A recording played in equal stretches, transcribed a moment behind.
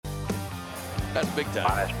That's big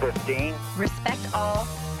time. Minus 15. Respect all,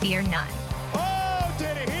 fear none. Oh,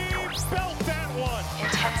 did he belt that one?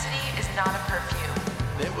 Intensity is not a perfume.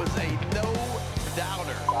 It was a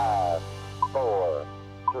no-doubter. 5, 4,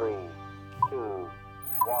 3, 2,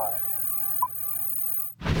 1.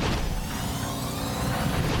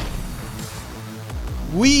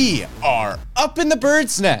 We are up in the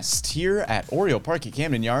bird's nest here at Orioles Park at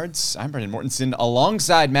Camden Yards. I'm Brendan Mortensen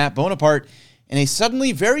alongside Matt Bonaparte in a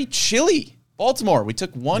suddenly very chilly Baltimore. We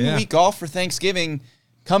took 1 week off for Thanksgiving,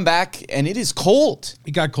 come back, and it is cold.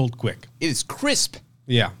 It got cold quick. It is crisp,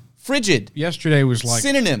 Yeah. frigid, Yesterday was like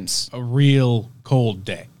synonyms. a real cold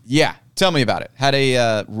day. Yeah, tell me about it. Had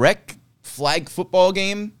a rec flag football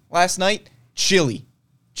game last night. Chilly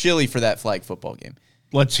for that flag football game.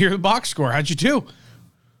 Let's hear the box score. How'd you do?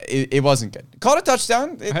 It wasn't good. Caught a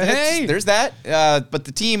touchdown. Hey! There's that. But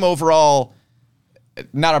the team overall,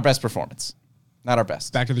 not our best performance. Not our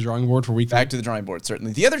best. Back to the drawing board for week Back to the drawing board,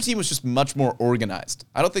 certainly. The other team was just much more organized.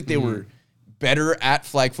 I don't think they were better at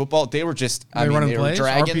flag football. They were just, they running were plays?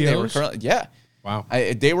 dragging. They were RPOs? yeah. Wow.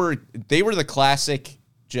 They were the classic.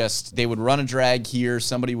 Just they would run a drag here.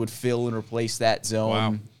 Somebody would fill and replace that zone.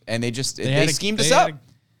 Wow. And they schemed us they up.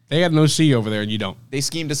 They had an OC over there, and you don't. They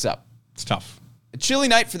schemed us up. It's tough. A chilly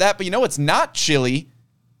night for that, but you know what's not chilly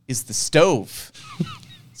is the stove.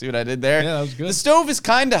 See what I did there? Yeah, that was good. The stove is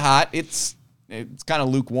kind of hot. It's kind of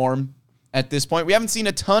lukewarm at this point. We haven't seen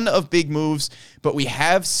a ton of big moves, but we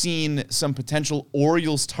have seen some potential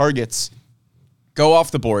Orioles targets go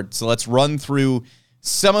off the board. So let's run through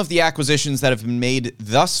some of the acquisitions that have been made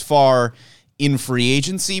thus far in free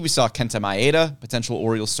agency. We saw Kenta Maeda, potential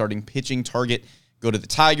Orioles starting pitching target, go to the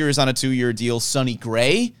Tigers on a 2-year deal. Sonny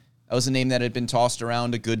Gray, that was a name that had been tossed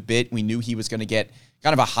around a good bit. We knew he was going to get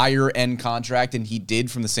kind of a higher-end contract, and he did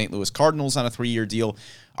from the St. Louis Cardinals on a 3-year deal.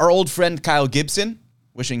 Our old friend Kyle Gibson,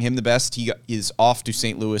 wishing him the best. He is off to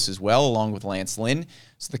St. Louis as well, along with Lance Lynn.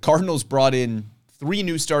 So the Cardinals brought in 3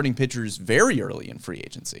 new starting pitchers very early in free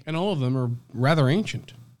agency. And all of them are rather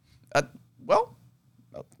ancient. Well,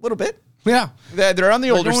 a little bit. Yeah. They're on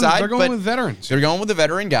the older side. They're going with veterans. They're going with the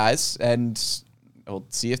veteran guys, and we'll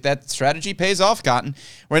see if that strategy pays off, Cotton.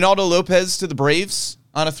 Reynaldo Lopez to the Braves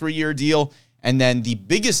on a 3-year deal. And then the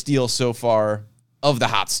biggest deal so far of the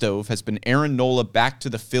hot stove has been Aaron Nola back to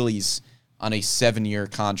the Phillies on a 7-year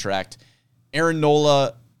contract. Aaron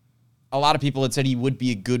Nola, a lot of people had said he would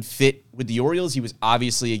be a good fit with the Orioles. He was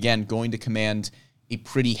obviously, again, going to command a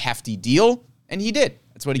pretty hefty deal, and he did.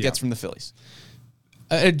 That's what he gets from the Phillies.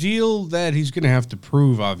 A deal that he's going to have to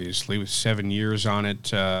prove, obviously, with 7 years on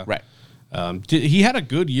it. Right. He had a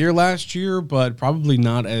good year last year, but probably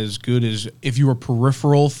not as good as if you were a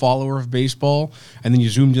peripheral follower of baseball and then you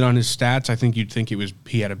zoomed in on his stats. I think you'd think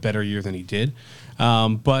he had a better year than he did.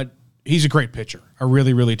 But he's a great pitcher, a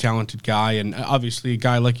really, really talented guy, and obviously a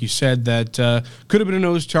guy, like you said, that could have been a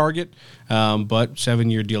nose target, but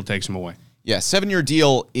 7-year deal takes him away. Yeah, 7-year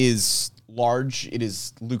deal is large. It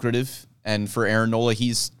is lucrative. And for Aaron Nola,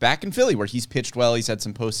 he's back in Philly where he's pitched well. He's had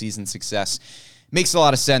some postseason success. Makes a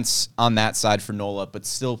lot of sense on that side for Nola, but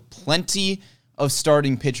still plenty of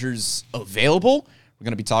starting pitchers available. We're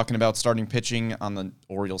going to be talking about starting pitching on the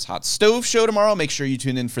Orioles Hot Stove show tomorrow. Make sure you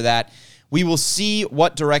tune in for that. We will see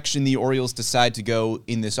what direction the Orioles decide to go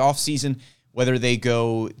in this offseason, whether they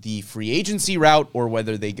go the free agency route or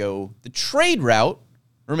whether they go the trade route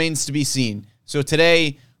remains to be seen. So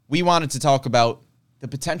today we wanted to talk about the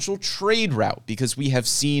potential trade route because we have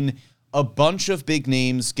seen a bunch of big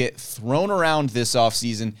names get thrown around this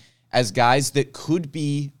offseason as guys that could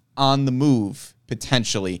be on the move,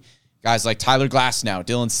 potentially. Guys like Tyler Glasnow,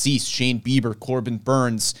 Dylan Cease, Shane Bieber, Corbin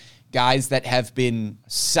Burns, guys that have been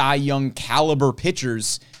Cy Young caliber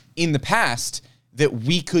pitchers in the past that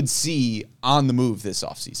we could see on the move this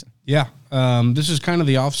offseason. Yeah, this is kind of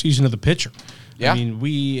the offseason of the pitcher. Yeah. I mean,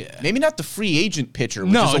 maybe not the free agent pitcher,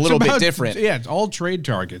 which is a little bit different. Yeah, it's all trade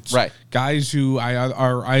targets. Right. Guys who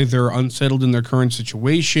are either unsettled in their current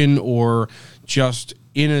situation or just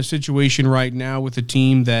in a situation right now with a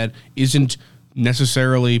team that isn't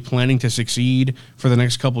necessarily planning to succeed for the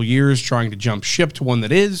next couple years, trying to jump ship to one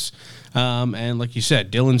that is. And like you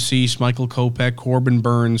said, Dylan Cease, Michael Kopech, Corbin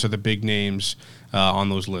Burns are the big names on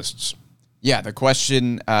those lists. Yeah, the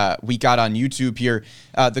question we got on YouTube here,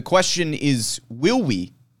 the question is, will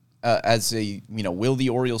we, will the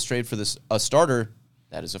Orioles trade for a starter?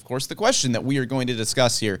 That is, of course, the question that we are going to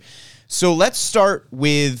discuss here. So let's start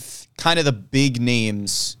with kind of the big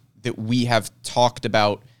names that we have talked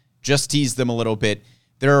about, just tease them a little bit.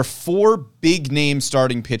 There are 4 big name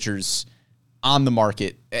starting pitchers on the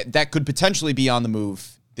market that could potentially be on the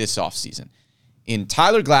move this offseason. In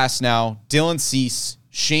Tyler Glasnow, Dylan Cease,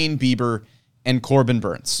 Shane Bieber, and Corbin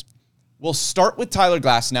Burns. We'll start with Tyler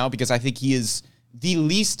Glasnow because I think he is the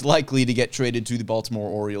least likely to get traded to the Baltimore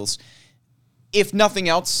Orioles. If nothing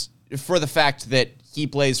else, for the fact that he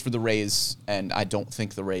plays for the Rays, and I don't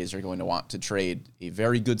think the Rays are going to want to trade a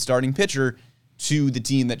very good starting pitcher to the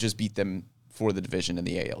team that just beat them for the division in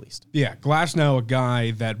the AL East. Yeah, Glasnow, a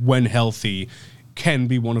guy that when healthy can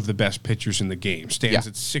be one of the best pitchers in the game. Stands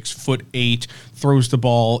at 6'8", throws the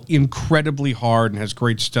ball incredibly hard, and has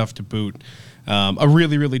great stuff to boot. A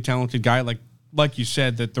really, really talented guy, like you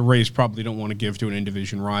said, that the Rays probably don't want to give to an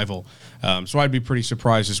in-division rival. So I'd be pretty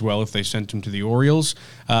surprised as well if they sent him to the Orioles.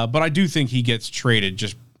 But I do think he gets traded,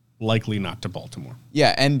 just likely not to Baltimore.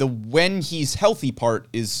 Yeah, and the when he's healthy part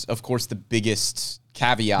is, of course, the biggest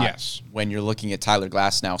caveat when you're looking at Tyler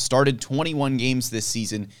Glasnow. Started 21 games this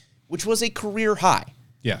season, which was a career high.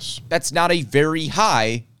 Yes. That's not a very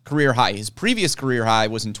high career high. His previous career high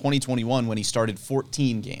was in 2021 when he started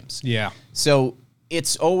 14 games. Yeah. So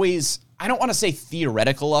it's always, I don't want to say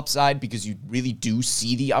theoretical upside because you really do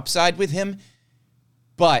see the upside with him,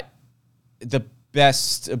 but the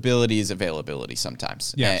best ability is availability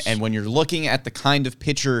sometimes. Yes. And when you're looking at the kind of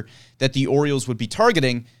pitcher that the Orioles would be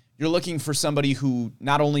targeting, you're looking for somebody who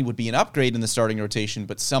not only would be an upgrade in the starting rotation,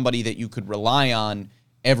 but somebody that you could rely on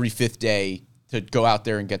every fifth day to go out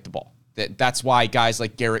there and get the ball. That's why guys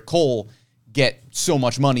like Garrett Cole get so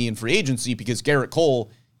much money in free agency, because Garrett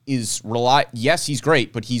Cole is yes, he's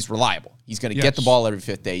great, but he's reliable. He's going to get the ball every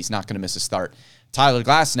fifth day. He's not going to miss a start. Tyler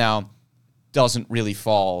Glasnow doesn't really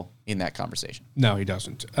fall in that conversation. No, he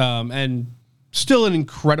doesn't. And still an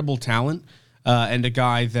incredible talent, and a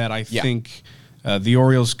guy that I think the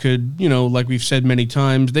Orioles could, like we've said many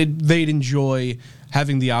times, they'd enjoy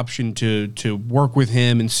having the option to work with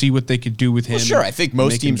him and see what they could do with him. Well, sure, I think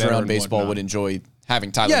most teams around baseball would enjoy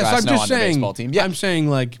having Tyler Glasnow on their baseball team. Yeah, I'm saying,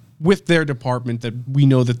 like, with their department that we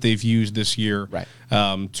know that they've used this year,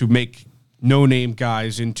 to make no-name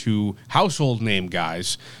guys into household name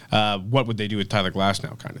guys, what would they do with Tyler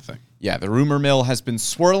Glasnow kind of thing? Yeah, the rumor mill has been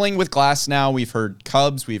swirling with Glasnow. We've heard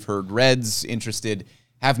Cubs, we've heard Reds interested,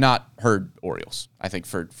 have not heard Orioles, I think,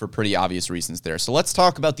 for pretty obvious reasons there. So let's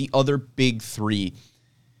talk about the other big three.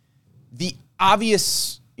 The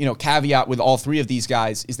obvious, caveat with all three of these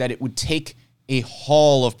guys is that it would take a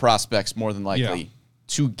haul of prospects, more than likely,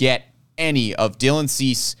 to get any of Dylan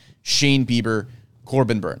Cease, Shane Bieber,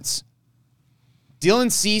 Corbin Burns.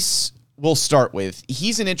 Dylan Cease, we'll start with.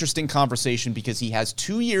 He's an interesting conversation because he has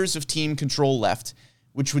 2 years of team control left,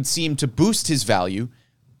 which would seem to boost his value,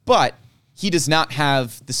 but he does not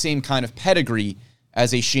have the same kind of pedigree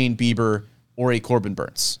as a Shane Bieber or a Corbin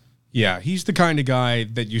Burns. Yeah, he's the kind of guy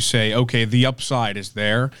that you say, okay, the upside is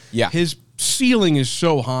there. Yeah. His ceiling is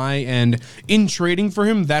so high, and in trading for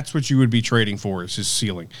him, that's what you would be trading for, is his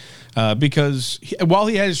ceiling. Because while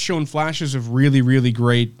he has shown flashes of really, really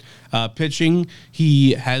great pitching,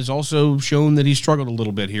 he has also shown that he struggled a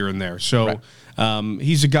little bit here and there. So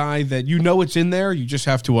he's a guy that it's in there, you just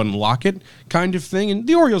have to unlock it kind of thing. And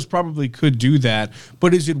the Orioles probably could do that,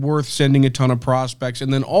 but is it worth sending a ton of prospects?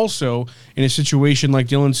 And then also, in a situation like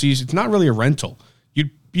Dylan Cease, it's not really a rental.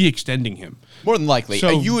 You'd be extending him. More than likely. So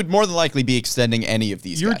you would more than likely be extending any of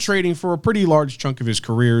these guys. You're trading for a pretty large chunk of his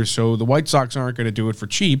career, so the White Sox aren't going to do it for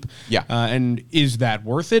cheap. Yeah. And is that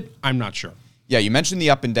worth it? I'm not sure. Yeah, you mentioned the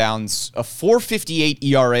up and downs. A 4.58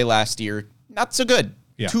 ERA last year, not so good.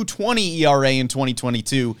 Yeah. 2.20 ERA in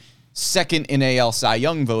 2022, second in AL Cy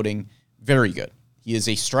Young voting, very good. He is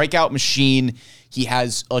a strikeout machine. He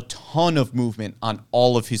has a ton of movement on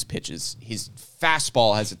all of his pitches. His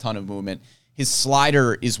fastball has a ton of movement. His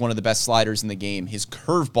slider is one of the best sliders in the game. His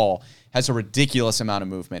curveball has a ridiculous amount of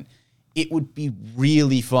movement. It would be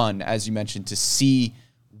really fun, as you mentioned, to see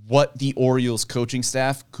what the Orioles coaching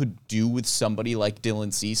staff could do with somebody like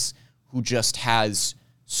Dylan Cease, who just has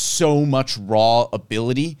so much raw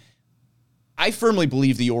ability. I firmly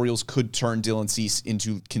believe the Orioles could turn Dylan Cease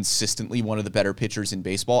into consistently one of the better pitchers in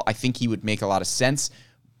baseball. I think he would make a lot of sense,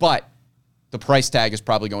 but the price tag is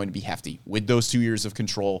probably going to be hefty with those 2 years of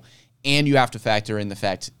control. And you have to factor in the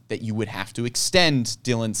fact that you would have to extend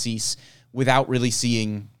Dylan Cease without really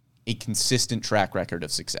seeing a consistent track record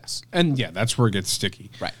of success. And yeah, that's where it gets sticky.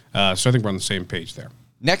 Right. So I think we're on the same page there.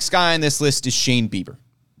 Next guy on this list is Shane Bieber.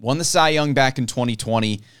 Won the Cy Young back in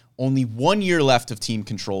 2020. Only 1 year left of team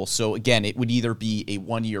control. So again, it would either be a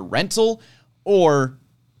 1 year rental or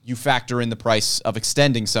you factor in the price of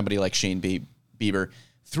extending somebody like Shane Bieber.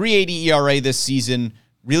 3.80 ERA this season.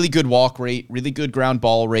 Really good walk rate. Really good ground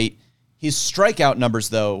ball rate. His strikeout numbers,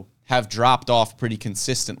 though, have dropped off pretty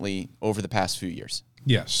consistently over the past few years.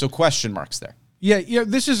 Yes. So question marks there. Yeah,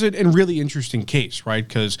 this is a really interesting case, right?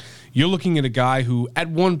 Because you're looking at a guy who at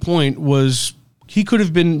one point he could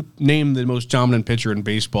have been named the most dominant pitcher in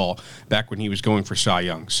baseball back when he was going for Cy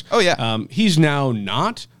Youngs. Oh, yeah. He's now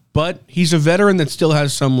not, but he's a veteran that still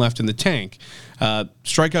has some left in the tank.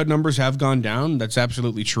 Strikeout numbers have gone down. That's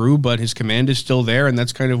absolutely true, but his command is still there, and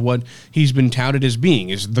that's kind of what he's been touted as being,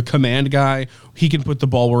 is the command guy. He can put the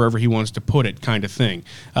ball wherever he wants to put it kind of thing.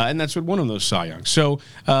 And that's what won him those Cy Youngs. So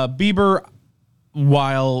Bieber,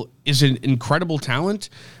 while is an incredible talent,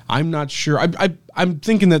 I'm not sure. I'm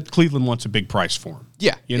thinking that Cleveland wants a big price for him.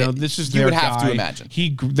 Yeah. This is you their would have guy. to imagine.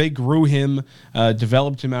 They grew him,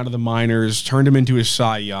 developed him out of the minors, turned him into a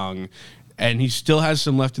Cy Young, and he still has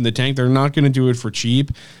some left in the tank. They're not going to do it for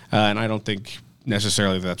cheap, and I don't think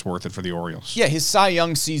necessarily that's worth it for the Orioles. Yeah, his Cy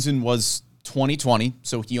Young season was 2020,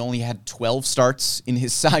 so he only had 12 starts in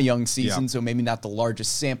his Cy Young season, so maybe not the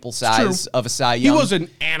largest sample size of a Cy Young. He was an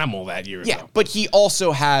animal that year, Yeah, though. but he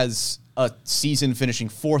also has a season finishing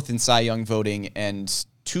 4th in Cy Young voting, and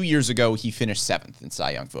 2 years ago he finished 7th in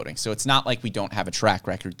Cy Young voting. So it's not like we don't have a track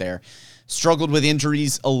record there. Struggled with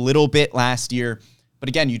injuries a little bit last year, but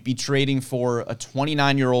again, you'd be trading for a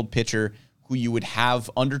 29-year-old pitcher who you would have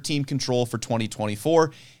under team control for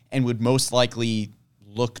 2024 and would most likely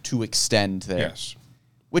look to extend there. Yes.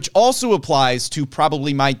 Which also applies to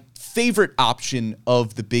probably my favorite option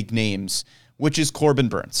of the big names, which is Corbin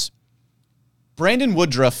Burns. Brandon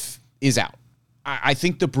Woodruff is out. I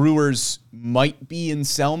think the Brewers might be in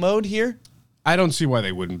sell mode here. I don't see why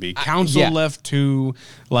they wouldn't be. Counsel yeah. left too.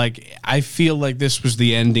 I feel like this was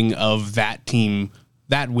the ending of that team,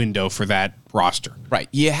 that window for that roster. Right.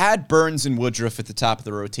 You had Burns and Woodruff at the top of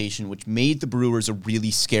the rotation, which made the Brewers a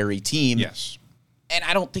really scary team. Yes. And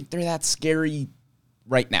I don't think they're that scary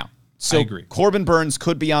right now. So I agree. Corbin Burns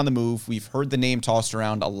could be on the move. We've heard the name tossed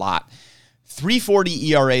around a lot. 3.40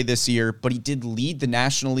 ERA this year, but he did lead the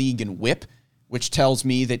National League in WHIP, which tells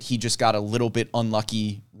me that he just got a little bit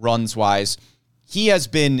unlucky runs-wise. He has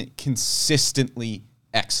been consistently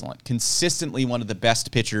excellent, consistently one of the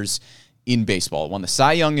best pitchers in baseball. Won the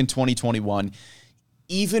Cy Young in 2021.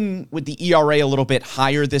 Even with the ERA a little bit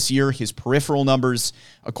higher this year, his peripheral numbers,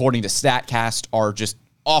 according to StatCast, are just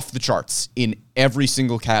off the charts in every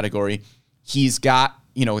single category. He's got,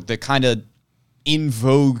 the kind of in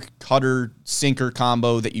vogue cutter sinker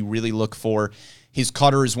combo that you really look for. His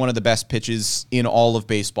cutter is one of the best pitches in all of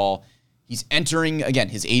baseball. He's entering, again,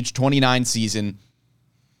 his age 29 season.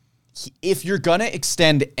 If you're going to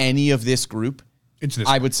extend any of this group,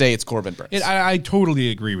 I would say it's Corbin Burns. I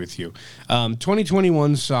totally agree with you.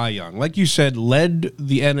 2021 Cy Young, like you said, led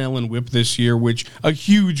the NL in WHIP this year, which a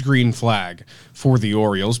huge green flag for the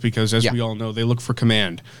Orioles because, as we all know, they look for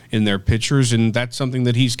command in their pitchers, and that's something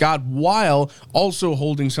that he's got while also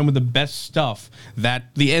holding some of the best stuff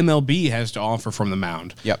that the MLB has to offer from the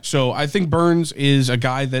mound. Yep. So I think Burns is a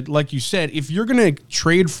guy that, like you said, if you're going to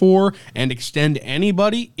trade for and extend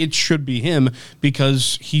anybody, it should be him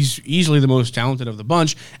because he's easily the most talented of the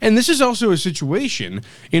bunch. And this is also a situation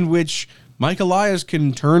in which Mike Elias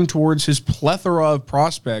can turn towards his plethora of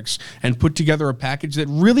prospects and put together a package that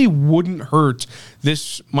really wouldn't hurt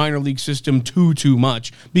this minor league system too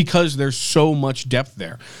much because there's so much depth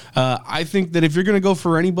there. I think that if you're going to go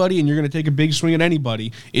for anybody and you're going to take a big swing at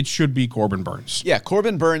anybody, it should be Corbin Burns. Yeah,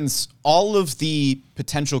 Corbin Burns, all of the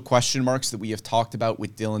potential question marks that we have talked about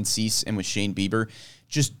with Dylan Cease and with Shane Bieber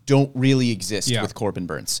just don't really exist with Corbin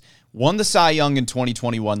Burns. Won the Cy Young in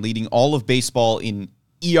 2021, leading all of baseball in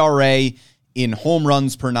ERA, in home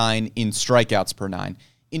runs per 9, in strikeouts per 9.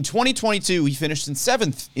 In 2022, he finished in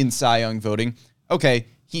 7th in Cy Young voting. Okay,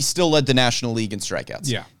 he still led the National League in strikeouts.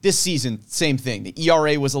 Yeah. This season, same thing. The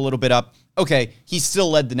ERA was a little bit up. Okay, he still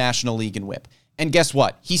led the National League in WHIP. And guess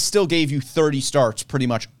what? He still gave you 30 starts pretty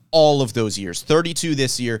much all of those years. 32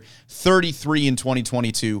 this year, 33 in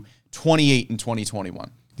 2022, 28 in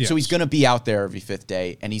 2021. Yes. So he's going to be out there every 5th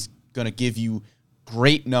day, and he's going to give you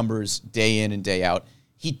great numbers day in and day out.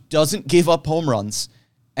 He doesn't give up home runs,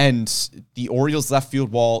 and the Orioles' left field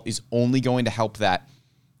wall is only going to help that.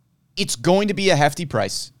 It's going to be a hefty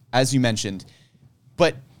price, as you mentioned,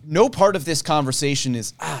 but no part of this conversation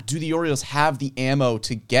is, do the Orioles have the ammo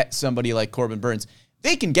to get somebody like Corbin Burns?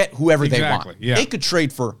 They can get whoever they want. Yeah. They could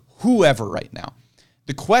trade for whoever right now.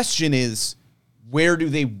 The question is, where do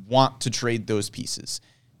they want to trade those pieces?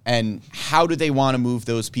 And how do they want to move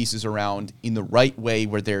those pieces around in the right way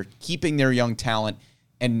where they're keeping their young talent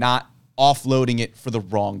and not offloading it for the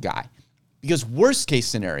wrong guy? Because worst case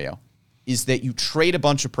scenario is that you trade a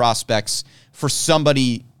bunch of prospects for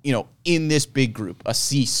somebody, in this big group, a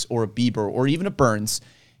Cease or a Bieber or even a Burns,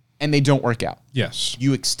 and they don't work out. Yes.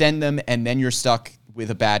 You extend them, and then you're stuck with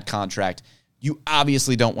a bad contract. You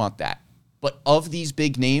obviously don't want that. But of these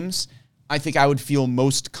big names, I think I would feel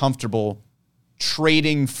most comfortable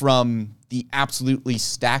trading from the absolutely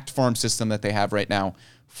stacked farm system that they have right now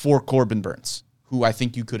for Corbin Burnes, who I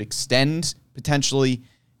think you could extend potentially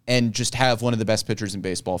and just have one of the best pitchers in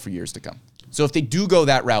baseball for years to come. So if they do go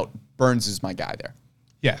that route, Burnes is my guy there.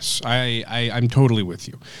 Yes, I'm totally with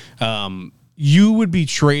you. You would be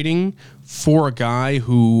trading for a guy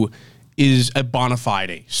who is a bona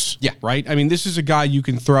fide ace. Yeah. Right? I mean, this is a guy you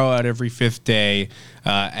can throw out every fifth day,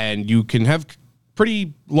 and you can have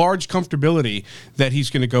pretty large comfortability that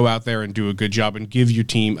he's going to go out there and do a good job and give your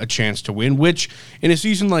team a chance to win, which in a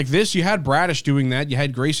season like this, you had Bradish doing that, you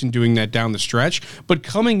had Grayson doing that down the stretch, but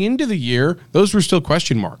coming into the year, those were still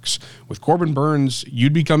question marks. With Corbin Burnes,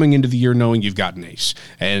 you'd be coming into the year knowing you've got an ace,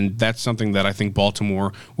 and that's something that I think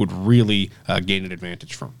Baltimore would really gain an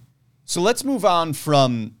advantage from. So let's move on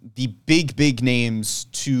from the big names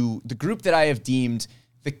to the group that I have deemed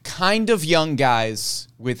the kind of young guys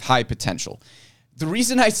with high potential. The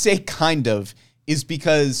reason I say kind of is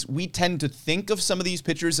because we tend to think of some of these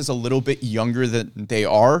pitchers as a little bit younger than they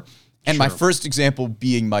are. And my first example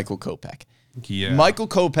being Michael Kopech. Yeah. Michael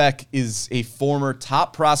Kopech is a former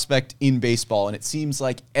top prospect in baseball. And it seems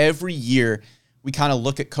like every year we kind of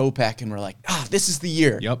look at Kopech and we're like, this is the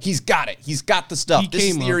year. Yep. He's got it. He's got the stuff. This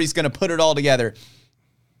is the year he's going to put it all together.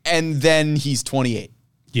 And then he's 28.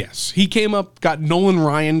 Yes, he came up, got Nolan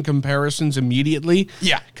Ryan comparisons immediately.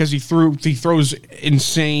 Yeah, because he throws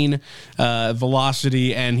insane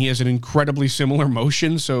velocity, and he has an incredibly similar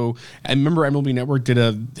motion. So I remember MLB Network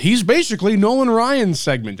did he's basically Nolan Ryan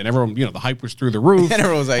segment, and everyone, the hype was through the roof. And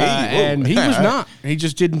everyone was like, hey, and he was not. He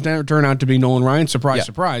just didn't turn out to be Nolan Ryan. Surprise,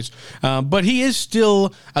 surprise. But he is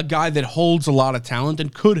still a guy that holds a lot of talent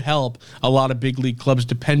and could help a lot of big league clubs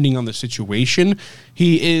depending on the situation.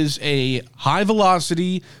 He is a high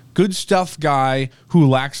velocity, good stuff guy who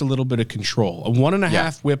lacks a little bit of control. A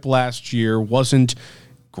 1.5 whip last year wasn't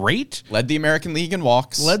great. Led the American League in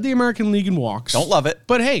walks. Don't love it.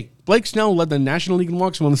 But hey, Blake Snell led the National League in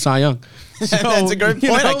walks and won the Cy Young. So, that's a great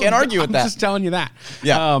point. I can't argue with that. I'm just telling you that.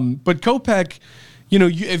 Yeah. But Kopech,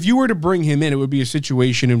 if you were to bring him in, it would be a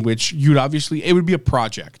situation in which it would be a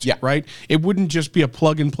project, right? It wouldn't just be a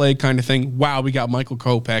plug and play kind of thing. Wow, we got Michael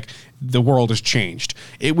Kopech. The world has changed.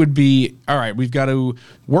 It would be, all right, we've got to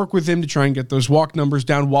work with him to try and get those walk numbers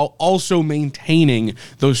down while also maintaining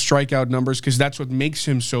those strikeout numbers because that's what makes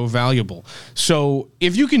him so valuable. So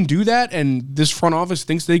if you can do that and this front office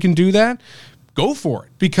thinks they can do that, go for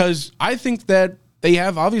it because I think that they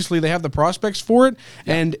have the prospects for it,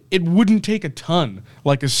 and it wouldn't take a ton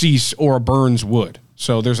like a Cease or a Burnes would.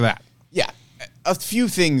 So there's that. Yeah. A few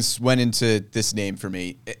things went into this name for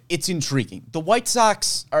me. It's intriguing. The White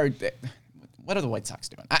Sox are... What are the White Sox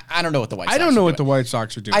doing? I don't know what the White Sox are doing. I don't know what the White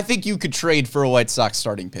Sox are doing. I think you could trade for a White Sox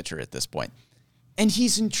starting pitcher at this point. And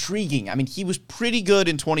he's intriguing. I mean, he was pretty good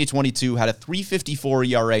in 2022, had a 3.54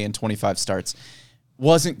 ERA in 25 starts.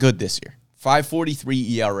 Wasn't good this year. 5.43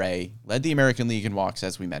 ERA, led the American League in walks,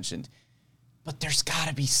 as we mentioned. But there's got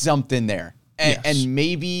to be something there. And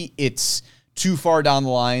maybe it's too far down the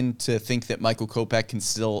line to think that Michael Kopech can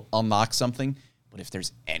still unlock something. But if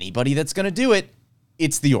there's anybody that's going to do it,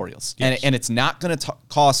 it's the Orioles. Yes. And it's not going to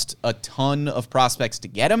cost a ton of prospects to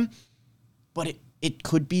get him, but it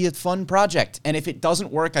could be a fun project. And if it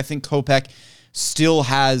doesn't work, I think Kopech still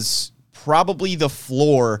has probably the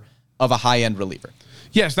floor of a high-end reliever.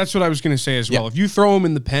 Yes, that's what I was going to say as well. If you throw him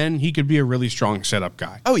in the pen, he could be a really strong setup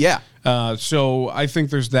guy. Oh, yeah. So I think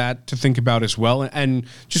there's that to think about as well. And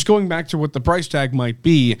just going back to what the price tag might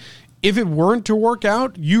be, if it weren't to work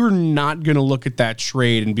out, you're not going to look at that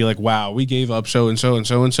trade and be like, wow, we gave up so-and-so and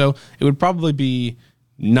so-and-so. It would probably be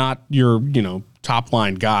not your, top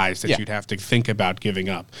line guys that you'd have to think about giving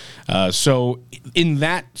up. So in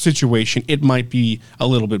that situation, it might be a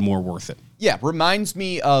little bit more worth it. Yeah, reminds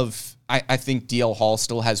me of... I think DL Hall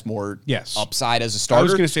still has more upside as a starter. I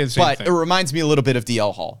was going to say the same thing. But it reminds me a little bit of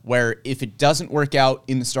DL Hall, where if it doesn't work out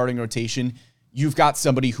in the starting rotation, you've got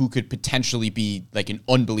somebody who could potentially be like an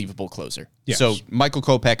unbelievable closer. Yes. So Michael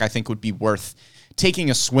Kopech, I think, would be worth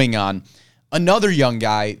taking a swing on. Another young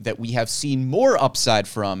guy that we have seen more upside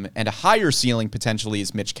from and a higher ceiling potentially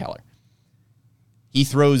is Mitch Keller. He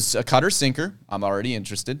throws a cutter sinker. I'm already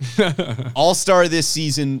interested. All-star this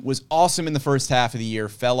season, was awesome in the first half of the year,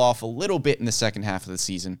 fell off a little bit in the second half of the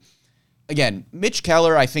season. Again, Mitch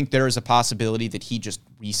Keller, I think there is a possibility that he just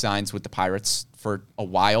re-signs with the Pirates for a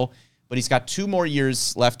while, but he's got 2 more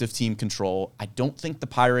years left of team control. I don't think the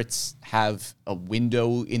Pirates have a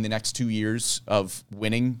window in the next 2 years of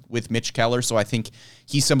winning with Mitch Keller, so I think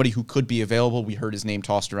he's somebody who could be available. We heard his name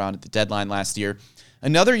tossed around at the deadline last year.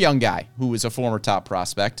 Another young guy who is a former top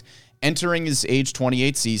prospect, entering his age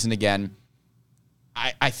 28 season again.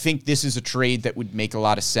 I think this is a trade that would make a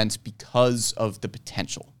lot of sense because of the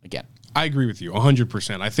potential again. I agree with you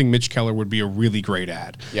 100%. I think Mitch Keller would be a really great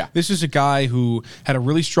add. Yeah. This is a guy who had a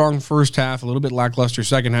really strong first half, a little bit lackluster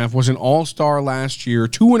second half, was an all-star last year.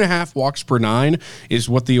 2.5 walks per 9 is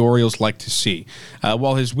what the Orioles like to see.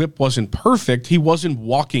 While his whip wasn't perfect, he wasn't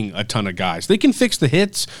walking a ton of guys. They can fix the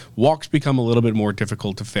hits. Walks become a little bit more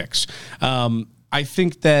difficult to fix. I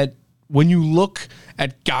think that when you look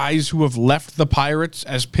at guys who have left the Pirates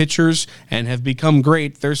as pitchers and have become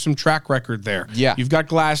great, there's some track record there. Yeah. You've got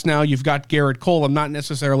Glass now, you've got Garrett Cole. I'm not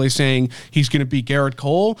necessarily saying he's going to be Garrett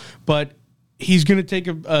Cole, but he's going to take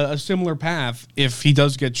a similar path if he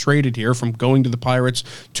does get traded here from going to the Pirates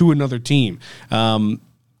to another team.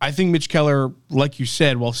 I think Mitch Keller, like you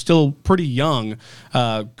said, while still pretty young,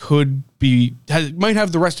 might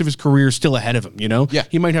have the rest of his career still ahead of him, you know? Yeah.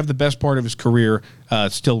 He might have the best part of his career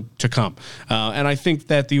still to come. And I think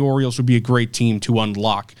that the Orioles would be a great team to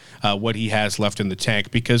unlock what he has left in the tank,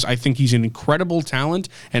 because I think he's an incredible talent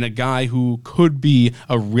and a guy who could be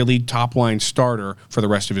a really top-line starter for the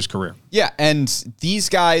rest of his career. Yeah, and these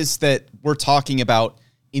guys that we're talking about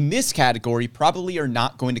in this category probably are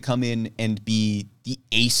not going to come in and be the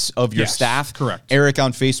ace of your staff. Correct. Eric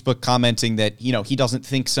on Facebook commenting that, he doesn't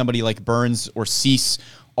think somebody like Burns or Cease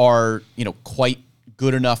are, quite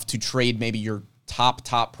good enough to trade maybe your top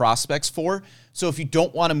prospects for. So if you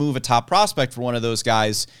don't want to move a top prospect for one of those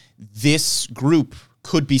guys, this group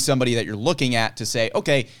could be somebody that you're looking at to say,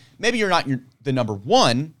 okay, maybe you're not the number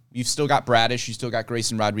one. You've still got Bradish, you still got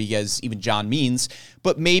Grayson Rodriguez, even John Means,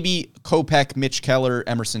 but maybe Kopech, Mitch Keller,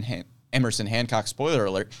 Emerson Hancock, spoiler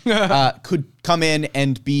alert, could come in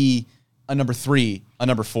and be a number 3, a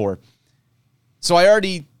number 4. So I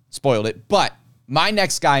already spoiled it, but my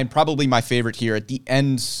next guy, and probably my favorite here at the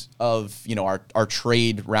end of our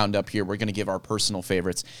trade roundup here, we're going to give our personal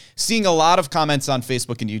favorites. Seeing a lot of comments on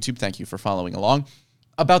Facebook and YouTube, thank you for following along,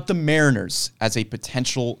 about the Mariners as a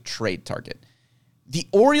potential trade target. The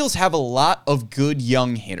Orioles have a lot of good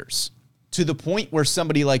young hitters, to the point where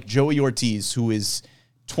somebody like Joey Ortiz, who is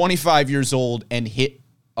 25 years old and hit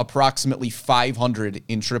approximately 500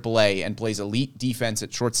 in AAA and plays elite defense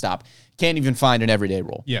at shortstop, can't even find an everyday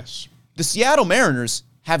role. Yes. The Seattle Mariners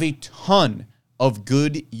have a ton of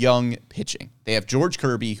good young pitching. They have George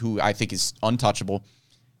Kirby, who I think is untouchable,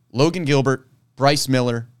 Logan Gilbert, Bryce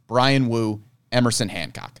Miller, Brian Wu, Emerson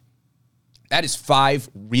Hancock. That is 5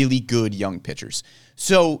 really good young pitchers.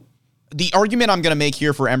 So the argument I'm going to make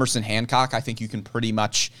here for Emerson Hancock, I think you can pretty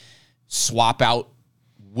much swap out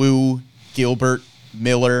Wu, Gilbert,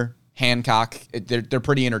 Miller, Hancock. They're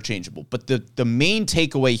pretty interchangeable. But the main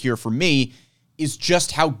takeaway here for me is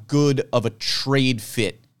just how good of a trade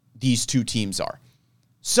fit these two teams are.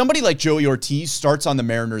 Somebody like Joey Ortiz starts on the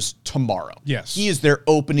Mariners tomorrow. Yes. He is their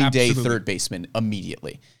opening Absolutely. day third baseman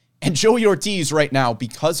immediately. And Joey Ortiz right now,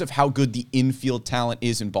 because of how good the infield talent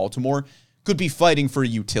is in Baltimore, could be fighting for a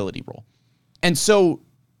utility role. And so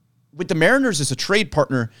with the Mariners as a trade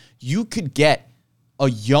partner, you could get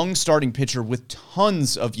a young starting pitcher with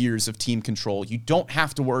tons of years of team control. You don't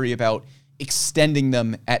have to worry about extending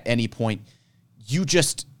them at any point. You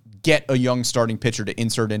just get a young starting pitcher to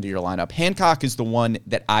insert into your lineup. Hancock is the one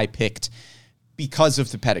that I picked because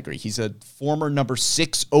of the pedigree. He's a former number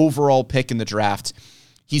 6 overall pick in the draft.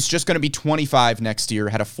 He's just going to be 25 next year,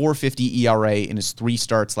 had a 4.50 ERA in his 3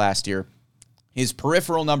 starts last year. His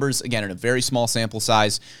peripheral numbers, again, in a very small sample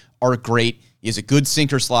size, are great. He has a good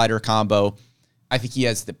sinker-slider combo. I think he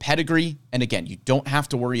has the pedigree. And again, you don't have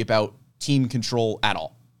to worry about team control at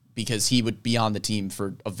all because he would be on the team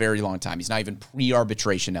for a very long time. He's not even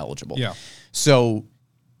pre-arbitration eligible. Yeah. So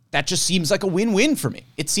that just seems like a win-win for me.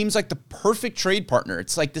 It seems like the perfect trade partner.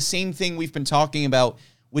 It's like the same thing we've been talking about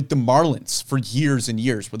with the Marlins for years and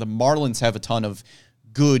years, where the Marlins have a ton of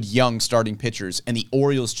good young starting pitchers and the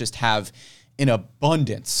Orioles just have an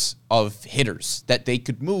abundance of hitters that they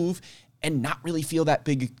could move and not really feel that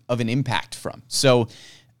big of an impact from. So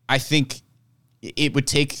I think it would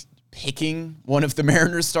take picking one of the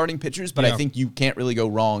Mariners starting pitchers, but I think you can't really go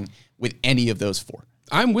wrong with any of those 4.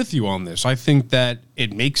 I'm with you on this. I think that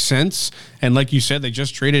it makes sense. And like you said, they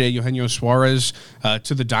just traded Eugenio Suarez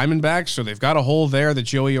to the Diamondbacks, so they've got a hole there that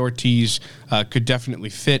Joey Ortiz could definitely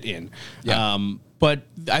fit in. Yeah. But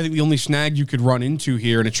I think the only snag you could run into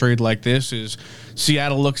here in a trade like this is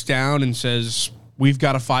Seattle looks down and says, we've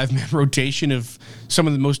got a 5-man rotation of some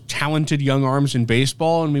of the most talented young arms in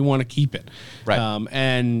baseball, and we want to keep it. Right.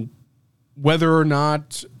 And whether or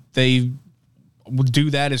not they would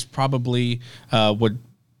do that is probably what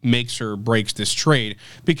makes or breaks this trade,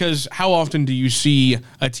 because how often do you see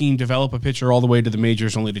a team develop a pitcher all the way to the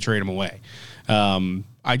majors only to trade him away?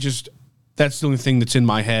 That's the only thing that's in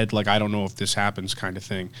my head. Like, I don't know if this happens kind of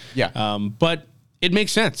thing. Yeah. But it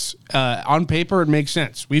makes sense. On paper, it makes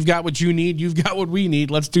sense. We've got what you need. You've got what we need.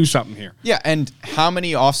 Let's do something here. Yeah, and how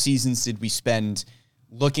many off seasons did we spend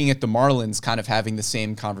looking at the Marlins kind of having the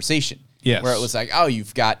same conversation? Yes. Where it was like, oh,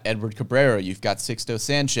 you've got Edward Cabrera, you've got Sixto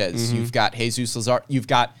Sanchez, you've got Jesus Lazar, you've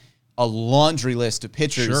got a laundry list of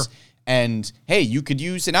pitchers. Sure. And, hey, you could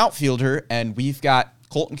use an outfielder, and we've got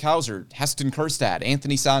Colton Cowser, Heston Kjerstad,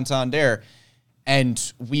 Anthony Santander,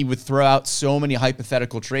 and we would throw out so many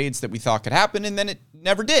hypothetical trades that we thought could happen, and then it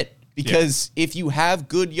never did. Because if you have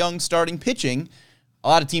good young starting pitching, a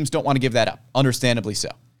lot of teams don't want to give that up, understandably so.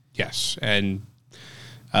 Yes, and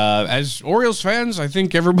as Orioles fans, I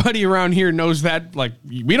think everybody around here knows that, like,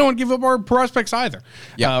 we don't give up our prospects either,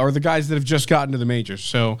 or the guys that have just gotten to the majors.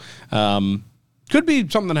 So could be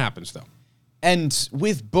something that happens, though. And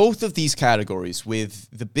with both of these categories, with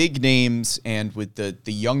the big names and with the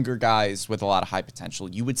younger guys with a lot of high potential,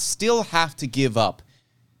 you would still have to give up.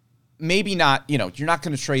 Maybe not, you're not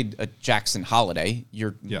going to trade a Jackson Holiday.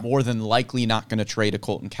 You're more than likely not going to trade a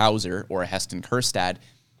Colton Cowser or a Heston Kjerstad.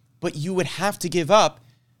 But you would have to give up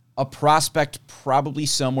a prospect probably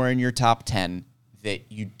somewhere in your top 10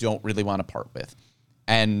 that you don't really want to part with.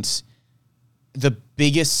 And the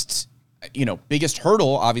biggest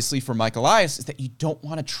hurdle, obviously, for Mike Elias is that you don't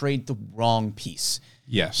want to trade the wrong piece.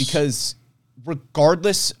 Yes. Because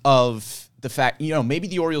regardless of the fact, maybe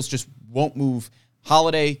the Orioles just won't move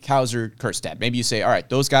Holiday, Cowser, Kjerstad. Maybe you say, all right,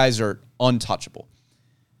 those guys are untouchable.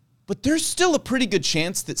 But there's still a pretty good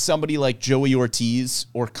chance that somebody like Joey Ortiz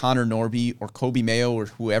or Connor Norby or Kobe Mayo or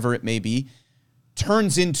whoever it may be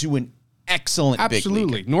turns into an excellent big leaguer.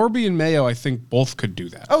 Absolutely. Norby and Mayo, I think, both could do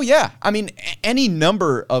that. Oh, yeah. I mean, any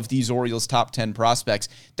number of these Orioles top 10 prospects,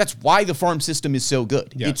 that's why the farm system is so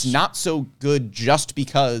good. Yes. It's not so good just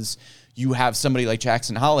because you have somebody like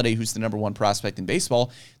Jackson Holiday, who's the number one prospect in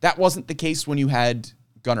baseball. That wasn't the case when you had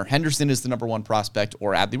Gunnar Henderson as the number one prospect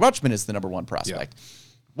or Adley Rutschman as the number one prospect. Yeah.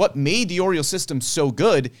 What made the Orioles system so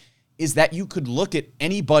good is that you could look at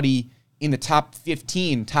anybody in the top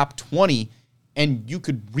 15, top 20, and you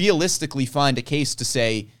could realistically find a case to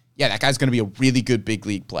say, yeah, that guy's going to be a really good big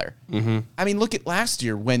league player. Mm-hmm. I mean, look at last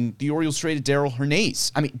year when the Orioles traded Darell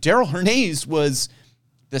Hernaiz. I mean, Darell Hernaiz was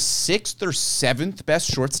the 6th or 7th best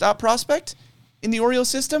shortstop prospect in the Orioles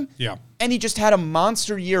system. Yeah. And he just had a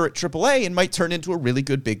monster year at AAA and might turn into a really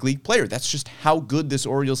good big league player. That's just how good this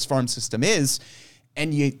Orioles farm system is.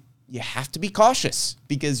 And you have to be cautious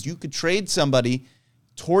because you could trade somebody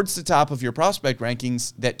towards the top of your prospect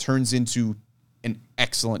rankings that turns into an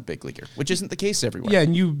excellent big leaguer, which isn't the case everywhere. Yeah,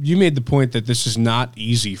 and you made the point that this is not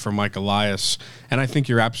easy for Mike Elias, and I think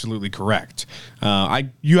you're absolutely correct.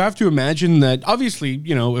 You have to imagine that, obviously,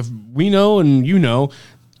 if we know and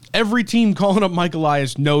every team calling up Mike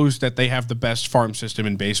Elias knows that they have the best farm system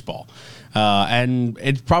in baseball. And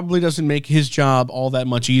it probably doesn't make his job all that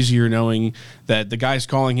much easier knowing that the guys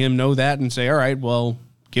calling him know that and say, all right, well,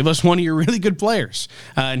 give us one of your really good players.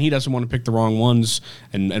 And he doesn't want to pick the wrong ones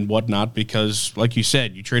and whatnot because, like you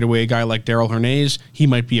said, you trade away a guy like Darell Hernaiz, he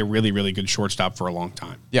might be a really, really good shortstop for a long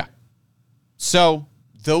time. Yeah. So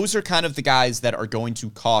those are kind of the guys that are going to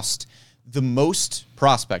cost the most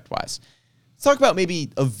prospect-wise. Let's talk about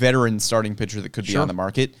maybe a veteran starting pitcher that could be on the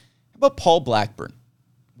market. How about Paul Blackburn?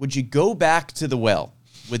 Would you go back to the well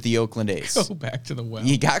with the Oakland A's? Go back to the well.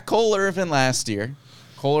 You got Cole Irvin last year.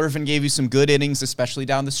 Cole Irvin gave you some good innings, especially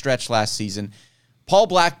down the stretch last season. Paul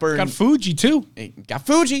Blackburn. Got Fuji, too. Got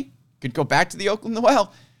Fuji. Could go back to the Oakland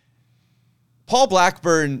well. Paul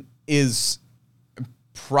Blackburn is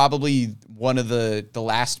probably one of the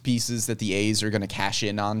last pieces that the A's are going to cash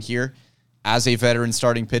in on here as a veteran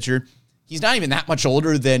starting pitcher. He's not even that much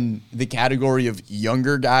older than the category of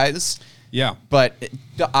younger guys. Yeah. But it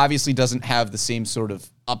obviously doesn't have the same sort of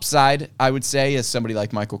upside, I would say, as somebody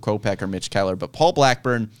like Michael Kopech or Mitch Keller. But Paul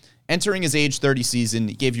Blackburn, entering his age 30 season,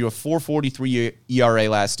 he gave you a 4.43 ERA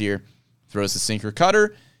last year, throws a sinker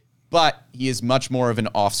cutter, but he is much more of an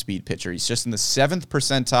off-speed pitcher. He's just in the 7th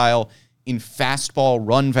percentile in fastball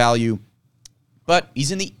run value, but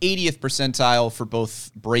he's in the 80th percentile for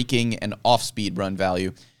both breaking and off-speed run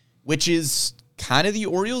value, which is kind of the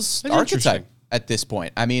Orioles' archetype at this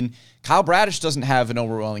point. I mean, Kyle Bradish doesn't have an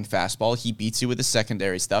overwhelming fastball. He beats you with the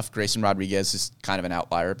secondary stuff. Grayson Rodriguez is kind of an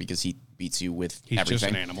outlier because he beats you with everything. He's just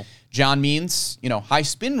an animal. John Means, high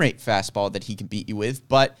spin rate fastball that he can beat you with,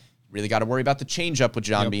 but really got to worry about the changeup with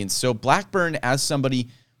John Means. So Blackburn, as somebody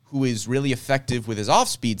who is really effective with his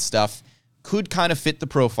off-speed stuff, could kind of fit the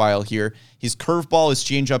profile here. His curveball, his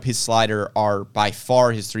changeup, his slider are by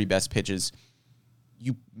far his 3 best pitches.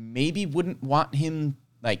 You maybe wouldn't want him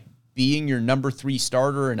like being your number 3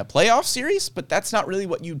 starter in a playoff series, but that's not really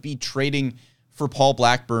what you'd be trading for Paul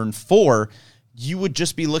Blackburn for. You would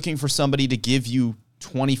just be looking for somebody to give you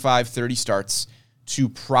 25, 30 starts to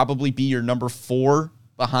probably be your number 4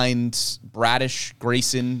 behind Bradish,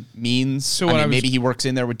 Grayson, Means. So maybe he works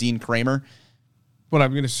in there with Dean Kramer. What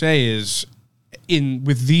I'm going to say is,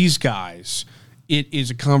 with these guys, it is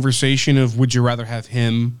a conversation of would you rather have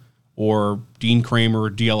him or Dean Kramer or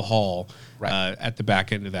DL Hall at the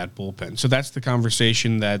back end of that bullpen. So that's the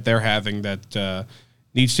conversation that they're having that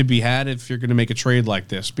needs to be had if you're going to make a trade like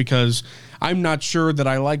this, because I'm not sure that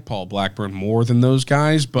I like Paul Blackburn more than those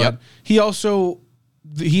guys, but he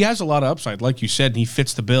has a lot of upside, like you said, and he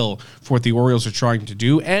fits the bill for what the Orioles are trying to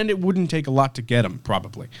do, and it wouldn't take a lot to get him,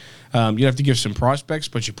 probably. You'd have to give some prospects,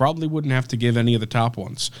 but you probably wouldn't have to give any of the top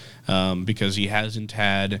ones because he hasn't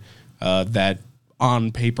had that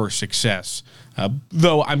on-paper success.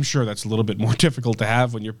 Though I'm sure that's a little bit more difficult to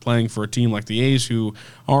have when you're playing for a team like the A's who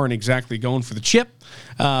aren't exactly going for the chip.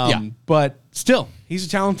 But still, he's a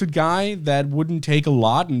talented guy that wouldn't take a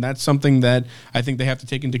lot, and that's something that I think they have to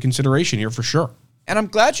take into consideration here for sure. And I'm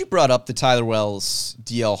glad you brought up the Tyler Wells,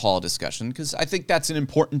 DL Hall discussion, because I think that's an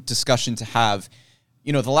important discussion to have.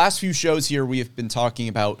 You know, the last few shows here, we have been talking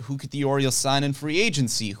about who could the Orioles sign in free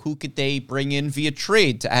agency, who could they bring in via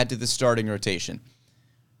trade to add to the starting rotation.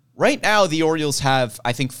 Right now, the Orioles have,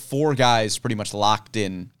 I think, 4 guys pretty much locked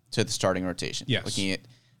in to the starting rotation. Yes. Looking at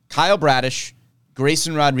Kyle Bradish,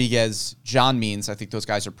 Grayson Rodriguez, John Means. I think those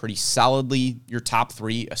guys are pretty solidly your top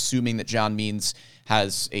 3, assuming that John Means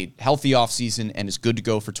has a healthy offseason and is good to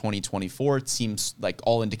go for 2024. It seems like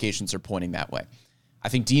all indications are pointing that way. I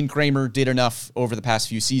think Dean Kramer did enough over the past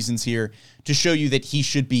few seasons here to show you that he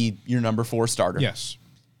should be your number 4 starter. Yes.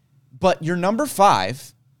 But your number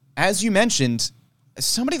 5, as you mentioned,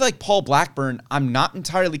 somebody like Paul Blackburn, I'm not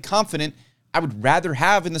entirely confident I would rather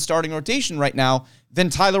have in the starting rotation right now than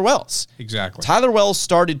Tyler Wells. Exactly. Tyler Wells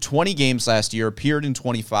started 20 games last year, appeared in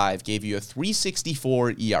 25, gave you a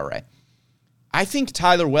 3.64 ERA. I think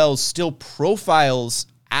Tyler Wells still profiles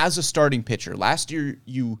as a starting pitcher. Last year,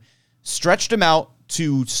 you stretched him out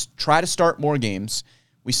to try to start more games.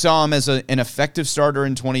 We saw him as an effective starter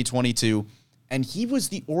in 2022, and he was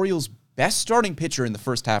the Orioles' best starting pitcher in the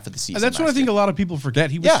first half of the season. And that's what I think a lot of people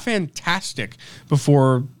forget. He was fantastic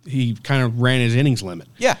before he kind of ran his innings limit.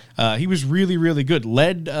 Yeah. He was really, really good.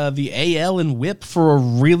 Led the AL in WHIP for a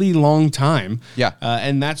really long time. Yeah.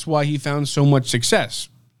 And that's why he found so much success.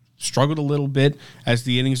 Struggled a little bit as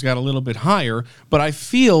the innings got a little bit higher, but I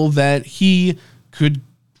feel that he could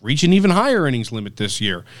reach an even higher innings limit this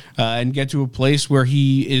year and get to a place where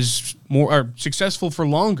he is more successful for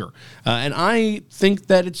longer. And I think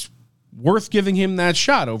that it's worth giving him that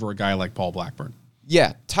shot over a guy like Paul Blackburn.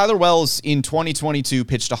 Yeah, Tyler Wells in 2022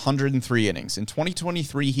 pitched 103 innings. In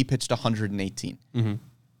 2023, he pitched 118. Mm-hmm.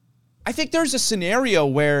 I think there's a scenario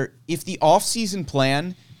where if the offseason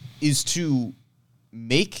plan is to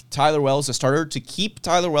make Tyler Wells a starter, to keep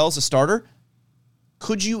Tyler Wells a starter,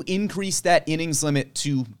 could you increase that innings limit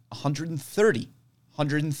to 130,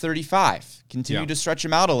 135, continue to stretch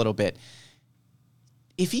him out a little bit?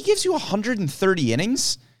 If he gives you 130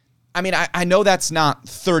 innings, I mean, I know that's not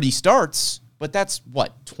 30 starts, but that's,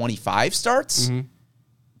 25 starts? Mm-hmm.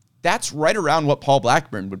 That's right around what Paul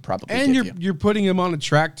Blackburn would probably give you. And you're putting him on a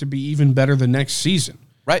track to be even better the next season.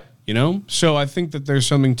 Right. You know? So I think that there's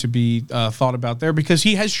something to be thought about there because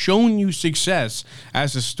he has shown you success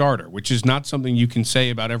as a starter, which is not something you can say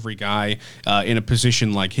about every guy in a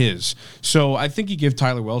position like his. So I think you give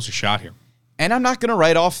Tyler Wells a shot here. And I'm not going to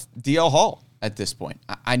write off DL Hall at this point.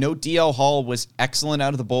 I know DL Hall was excellent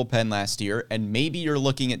out of the bullpen last year, and maybe you're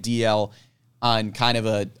looking at DL on kind of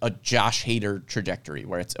a Josh Hader trajectory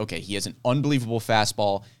where it's, okay, he has an unbelievable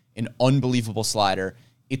fastball, an unbelievable slider.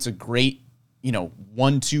 It's a great,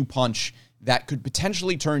 1-2 punch that could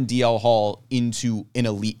potentially turn DL Hall into an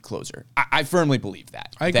elite closer. I firmly believe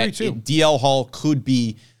that. I agree too. DL Hall could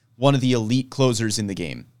be one of the elite closers in the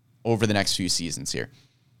game over the next few seasons here.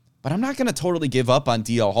 But I'm not going to totally give up on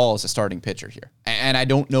DL Hall as a starting pitcher here. And I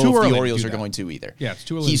don't know if the Orioles are going to either. Yeah, it's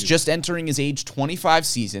too early. He's just entering his age 25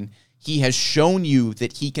 season. He has shown you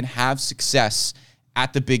that he can have success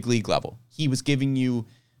at the big league level. He was giving you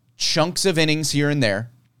chunks of innings here and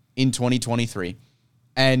there in 2023.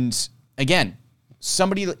 And again,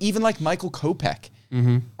 somebody even like Michael Kopech,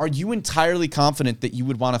 are you entirely confident that you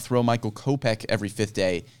would want to throw Michael Kopech every 5th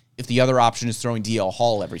day if the other option is throwing DL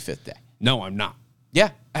Hall every 5th day? No, I'm not. Yeah,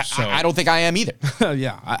 So- I don't think I am either.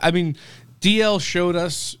 Yeah, I mean, DL showed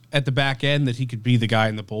us at the back end that he could be the guy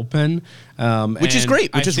in the bullpen, which is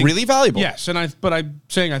great, which is really valuable. Yes, but I'm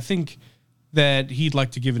saying I think that he'd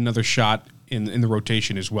like to give another shot in the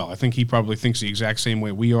rotation as well. I think he probably thinks the exact same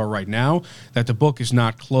way we are right now, that the book is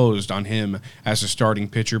not closed on him as a starting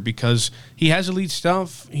pitcher because he has elite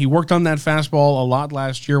stuff. He worked on that fastball a lot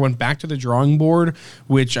last year, went back to the drawing board,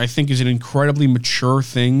 which I think is an incredibly mature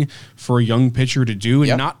thing for a young pitcher to do,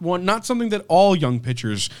 and not something that all young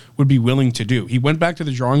pitchers would be willing to do. He went back to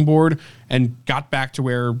the drawing board and got back to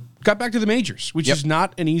the majors, which is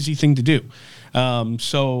not an easy thing to do.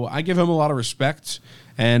 So I give him a lot of respect,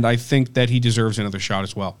 and I think that he deserves another shot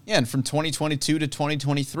as well. Yeah, and from 2022 to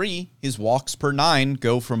 2023, his walks per 9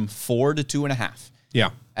 go from 4 to 2.5.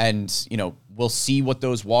 Yeah. And, we'll see what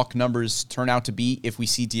those walk numbers turn out to be if we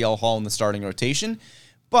see DL Hall in the starting rotation.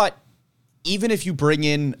 But even if you bring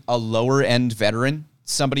in a lower-end veteran,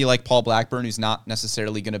 somebody like Paul Blackburn, who's not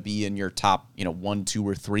necessarily going to be in your top, 1, 2,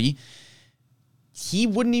 or 3, he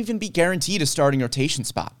wouldn't even be guaranteed a starting rotation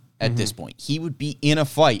spot at this point. He would be in a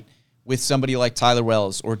fight with somebody like Tyler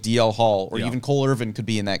Wells or DL Hall, or even Cole Irvin could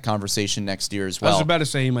be in that conversation next year as well. I was about to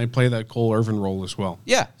say he might play that Cole Irvin role as well.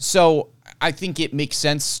 Yeah, so I think it makes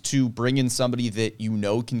sense to bring in somebody that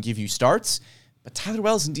can give you starts, but Tyler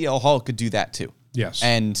Wells and DL Hall could do that too. Yes.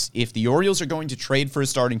 And if the Orioles are going to trade for a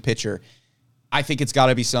starting pitcher, I think it's got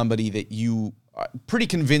to be somebody that you pretty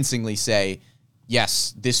convincingly say,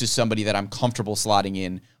 yes, this is somebody that I'm comfortable slotting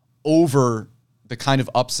in over the kind of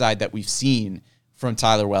upside that we've seen from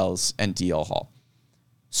Tyler Wells and DL Hall.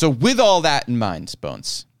 So with all that in mind,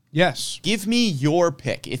 Bones. Yes. Give me your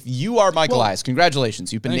pick. If you are Michael Eyes,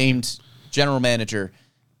 congratulations. You've been named general manager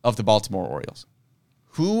of the Baltimore Orioles.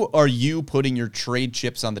 Who are you putting your trade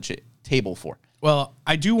chips on the table for? Well,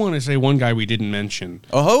 I do want to say one guy we didn't mention.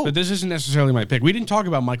 But this isn't necessarily my pick. We didn't talk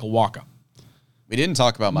about Michael Wacha. We didn't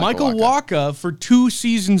talk about Michael Wacha for 2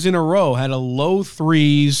 seasons in a row had a low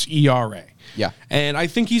 3s ERA. Yeah. And I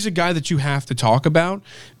think he's a guy that you have to talk about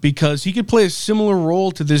because he could play a similar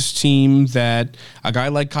role to this team that a guy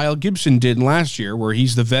like Kyle Gibson did last year, where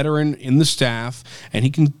he's the veteran in the staff.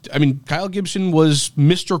 And Kyle Gibson was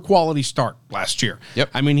Mr. Quality Start last year.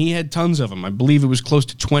 Yep. He had tons of them. I believe it was close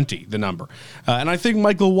to 20, the number. And I think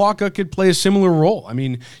Michael Wacha could play a similar role.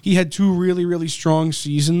 He had 2 really, really strong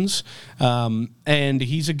seasons. And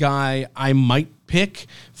he's a guy I might pick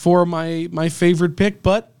for my favorite pick,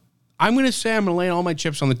 but I'm going to say I'm going to lay all my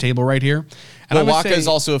chips on the table right here. And Wacha is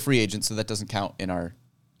also a free agent, so that doesn't count in our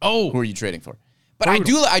who are you trading for. But I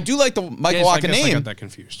do like the Michael Wacha name. I got that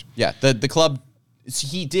confused. Yeah, the club,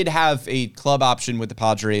 he did have a club option with the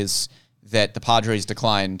Padres that the Padres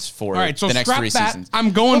declined for the next 3 seasons. I'm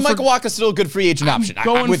going Michael Wacha's still a good free agent option. I'm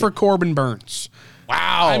going for Corbin Burns.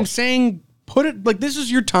 Wow. I'm saying put it like this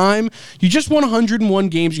is your time. You just won 101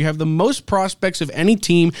 games. You have the most prospects of any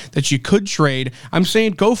team that you could trade. I'm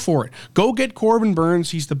saying go for it. Go get Corbin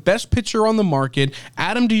Burns. He's the best pitcher on the market.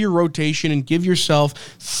 Add him to your rotation and give yourself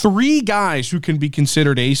 3 guys who can be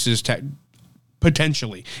considered aces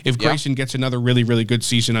potentially if Grayson gets another really, really good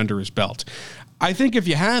season under his belt. I think if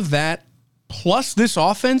you have that plus this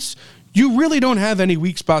offense, you really don't have any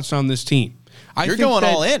weak spots on this team. You're going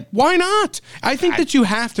all in. Why not? I think that you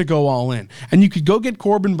have to go all in. And you could go get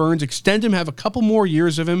Corbin Burns, extend him, have a couple more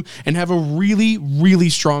years of him, and have a really, really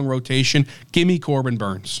strong rotation. Give me Corbin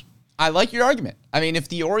Burns. I like your argument. If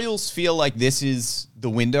the Orioles feel like this is the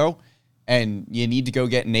window and you need to go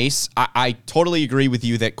get an ace, I totally agree with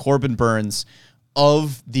you that Corbin Burns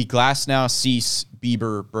of the Glasnow, Cease,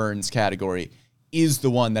 Bieber, Burns category is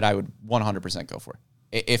the one that I would 100% go for.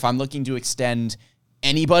 If I'm looking to extend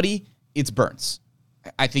anybody, it's Burns.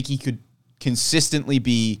 I think he could consistently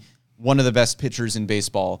be one of the best pitchers in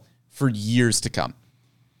baseball for years to come.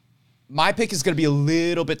 My pick is going to be a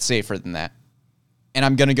little bit safer than that, and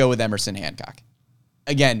I'm going to go with Emerson Hancock.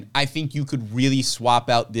 Again, I think you could really swap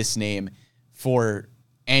out this name for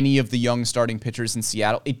any of the young starting pitchers in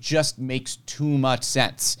Seattle. It just makes too much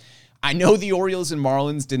sense. I know the Orioles and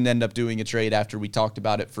Marlins didn't end up doing a trade after we talked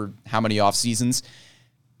about it for how many off seasons.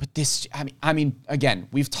 But this, again,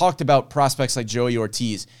 we've talked about prospects like Joey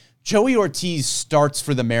Ortiz. Joey Ortiz starts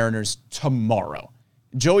for the Mariners tomorrow.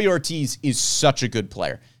 Joey Ortiz is such a good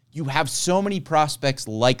player. You have so many prospects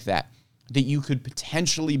like that you could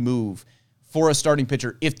potentially move for a starting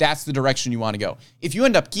pitcher if that's the direction you want to go. If you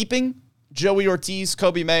end up keeping Joey Ortiz,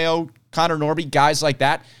 Kobe Mayo, Connor Norby, guys like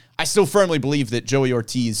that, I still firmly believe that Joey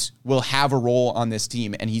Ortiz will have a role on this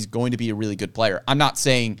team and he's going to be a really good player. I'm not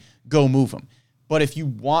saying go move him. But if you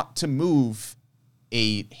want to move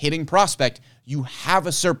a hitting prospect, you have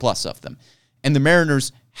a surplus of them. And the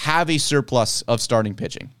Mariners have a surplus of starting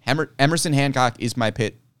pitching. Emerson Hancock is my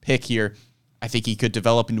pick here. I think he could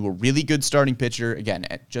develop into a really good starting pitcher. Again,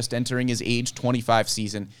 just entering his age 25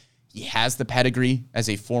 season. He has the pedigree as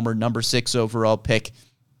a former number 6 overall pick.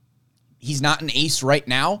 He's not an ace right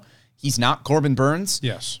now. He's not Corbin Burns.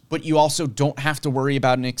 Yes. But you also don't have to worry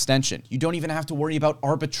about an extension. You don't even have to worry about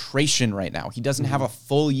arbitration right now. He doesn't have a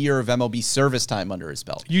full year of MLB service time under his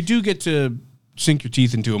belt. You do get to sink your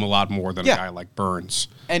teeth into him a lot more than a guy like Burns.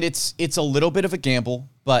 And it's a little bit of a gamble,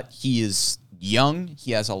 but he is young.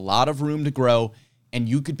 He has a lot of room to grow. And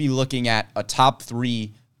you could be looking at a top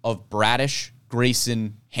 3 of Bradish,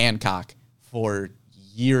 Grayson, Hancock for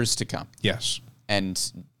years to come. Yes. And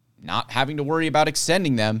not having to worry about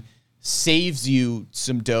extending them saves you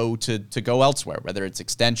some dough to go elsewhere, whether it's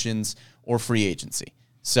extensions or free agency.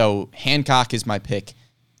 So Hancock is my pick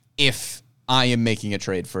if I am making a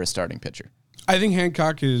trade for a starting pitcher. I think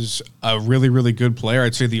Hancock is a really, really good player.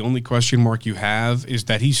 I'd say the only question mark you have is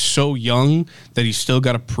that he's so young that he's still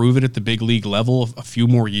got to prove it at the big league level a few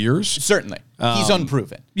more years. Certainly. He's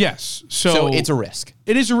unproven. Yes. So it's a risk.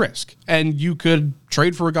 It is a risk. And you could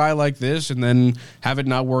trade for a guy like this and then have it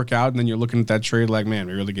not work out. And then you're looking at that trade like, man,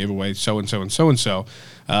 we really gave away so-and-so and so-and-so.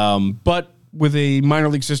 But with a minor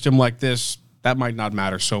league system like this, that might not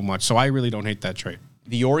matter so much. So I really don't hate that trade.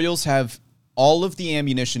 The Orioles have all of the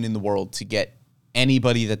ammunition in the world to get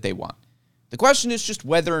anybody that they want. The question is just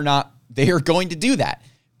whether or not they are going to do that,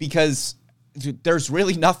 because there's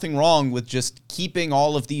really nothing wrong with just keeping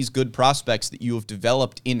all of these good prospects that you have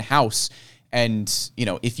developed in-house. And,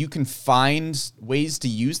 if you can find ways to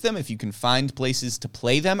use them, if you can find places to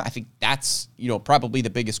play them, I think that's, probably the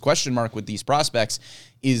biggest question mark with these prospects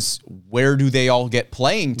is where do they all get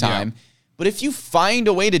playing time? Yeah. But if you find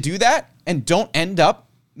a way to do that and don't end up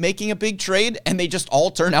making a big trade and they just all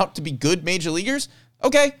turn out to be good major leaguers,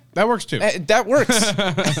 okay. That works too. That works.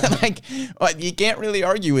 You can't really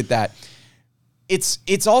argue with that.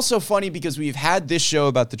 It's also funny because we've had this show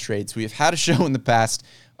about the trades. We've had a show in the past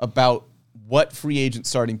about what free agent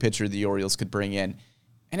starting pitcher the Orioles could bring in.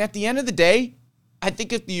 And at the end of the day, I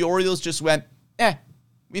think if the Orioles just went,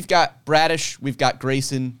 we've got Bradish, we've got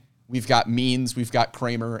Grayson, we've got Means, we've got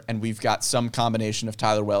Kramer, and we've got some combination of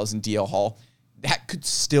Tyler Wells and DL Hall, that could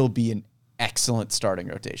still be an excellent starting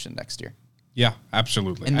rotation next year. Yeah,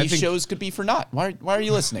 absolutely. And these shows could be for naught. Why are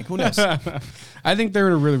you listening? Who knows? I think they're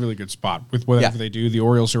in a really, really good spot with whatever they do. The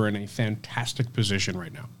Orioles are in a fantastic position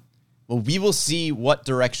right now. Well, we will see what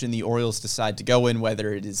direction the Orioles decide to go in,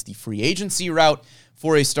 whether it is the free agency route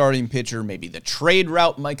for a starting pitcher, maybe the trade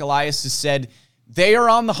route. Mike Elias has said they are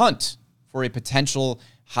on the hunt for a potential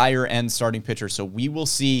higher-end starting pitcher. So we will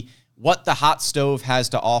see what the hot stove has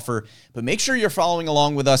to offer. But make sure you're following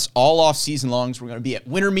along with us all off season longs. We're going to be at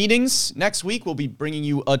winter meetings next week. We'll be bringing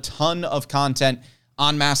you a ton of content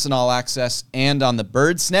on Mass and All Access and on the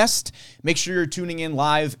Bird's Nest. Make sure you're tuning in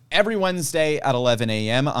live every Wednesday at 11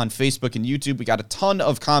 a.m. on Facebook and YouTube. We got a ton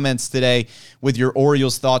of comments today with your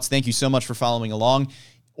Orioles thoughts. Thank you so much for following along.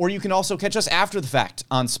 Or you can also catch us after the fact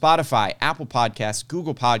on Spotify, Apple Podcasts,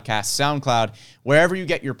 Google Podcasts, SoundCloud, wherever you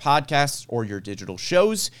get your podcasts or your digital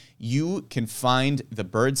shows. You can find the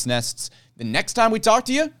Bird's Nests. The next time we talk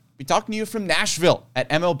to you, we're talking to you from Nashville at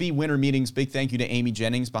MLB Winter Meetings. Big thank you to Amy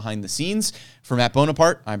Jennings behind the scenes. For Matt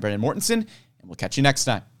Bonaparte, I'm Brendan Mortensen, and we'll catch you next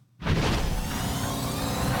time.